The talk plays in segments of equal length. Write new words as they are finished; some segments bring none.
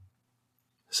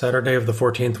Saturday of the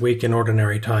 14th week in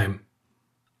Ordinary Time.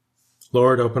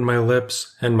 Lord, open my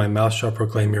lips, and my mouth shall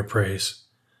proclaim your praise.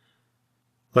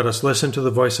 Let us listen to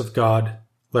the voice of God.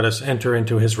 Let us enter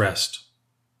into his rest.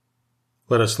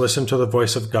 Let us listen to the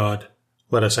voice of God.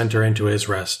 Let us enter into his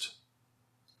rest.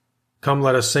 Come,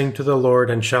 let us sing to the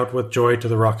Lord and shout with joy to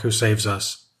the rock who saves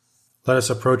us. Let us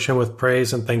approach him with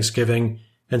praise and thanksgiving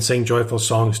and sing joyful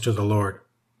songs to the Lord.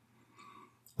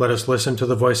 Let us listen to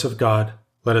the voice of God.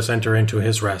 Let us enter into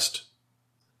his rest.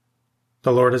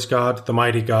 The Lord is God, the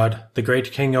mighty God, the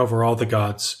great King over all the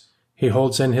gods. He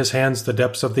holds in his hands the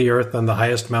depths of the earth and the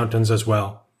highest mountains as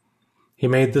well. He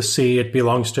made the sea, it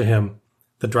belongs to him,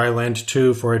 the dry land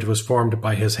too, for it was formed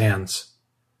by his hands.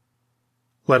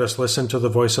 Let us listen to the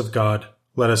voice of God.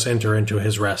 Let us enter into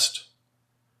his rest.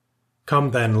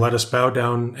 Come then, let us bow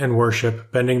down and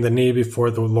worship, bending the knee before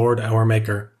the Lord our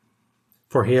Maker.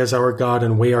 For he is our God,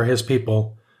 and we are his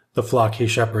people, the flock he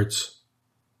shepherds.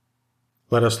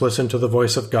 Let us listen to the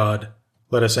voice of God.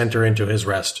 Let us enter into his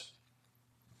rest.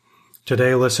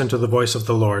 Today listen to the voice of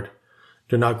the Lord.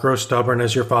 Do not grow stubborn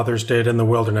as your fathers did in the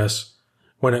wilderness,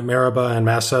 when at Meribah and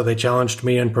Massah they challenged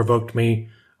me and provoked me,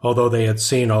 although they had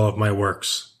seen all of my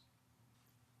works.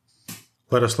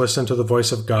 Let us listen to the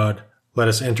voice of God. Let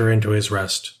us enter into his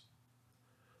rest.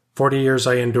 40 years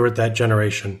I endured that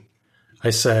generation. I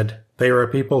said, they are a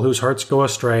people whose hearts go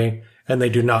astray, and they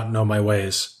do not know my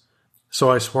ways.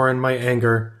 So I swore in my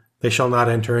anger, they shall not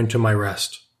enter into my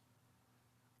rest.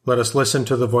 Let us listen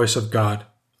to the voice of God.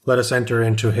 Let us enter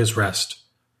into his rest.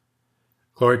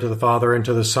 Glory to the Father, and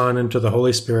to the Son, and to the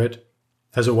Holy Spirit,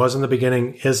 as it was in the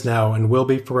beginning, is now, and will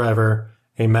be forever.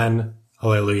 Amen.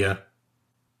 Alleluia.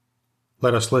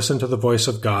 Let us listen to the voice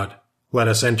of God. Let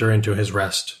us enter into his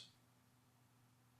rest.